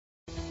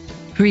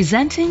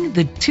Presenting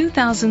the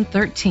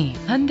 2013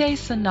 Hyundai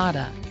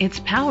Sonata. It's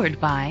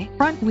powered by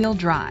front-wheel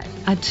drive,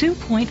 a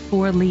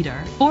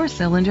 2.4-liter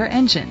four-cylinder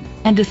engine,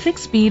 and a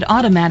 6-speed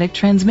automatic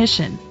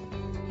transmission.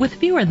 With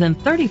fewer than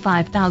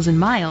 35,000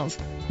 miles,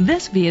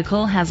 this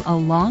vehicle has a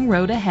long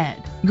road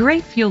ahead.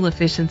 Great fuel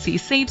efficiency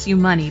saves you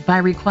money by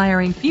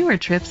requiring fewer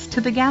trips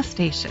to the gas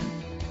station.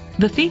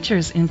 The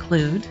features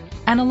include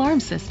an alarm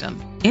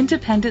system,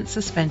 independent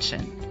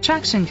suspension,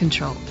 traction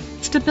control,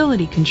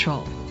 stability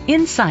control.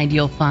 Inside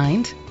you'll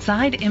find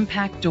side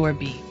impact door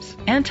beams,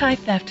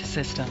 anti-theft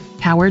system,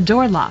 power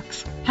door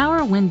locks,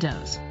 power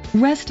windows.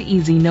 Rest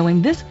easy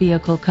knowing this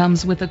vehicle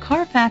comes with a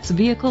Carfax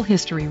Vehicle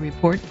History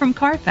Report from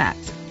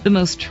Carfax, the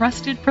most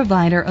trusted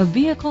provider of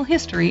vehicle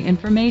history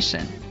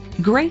information.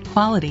 Great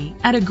quality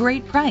at a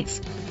great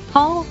price.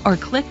 Call or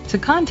click to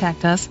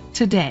contact us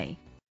today.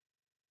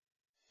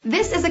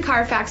 This is a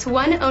Carfax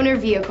one-owner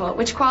vehicle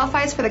which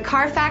qualifies for the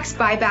Carfax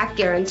buyback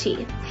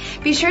guarantee.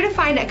 Be sure to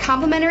find a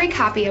complimentary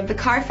copy of the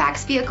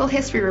Carfax Vehicle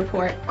History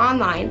Report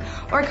online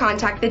or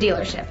contact the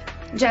dealership.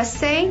 Just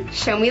say,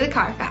 "Show me the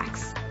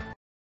Carfax."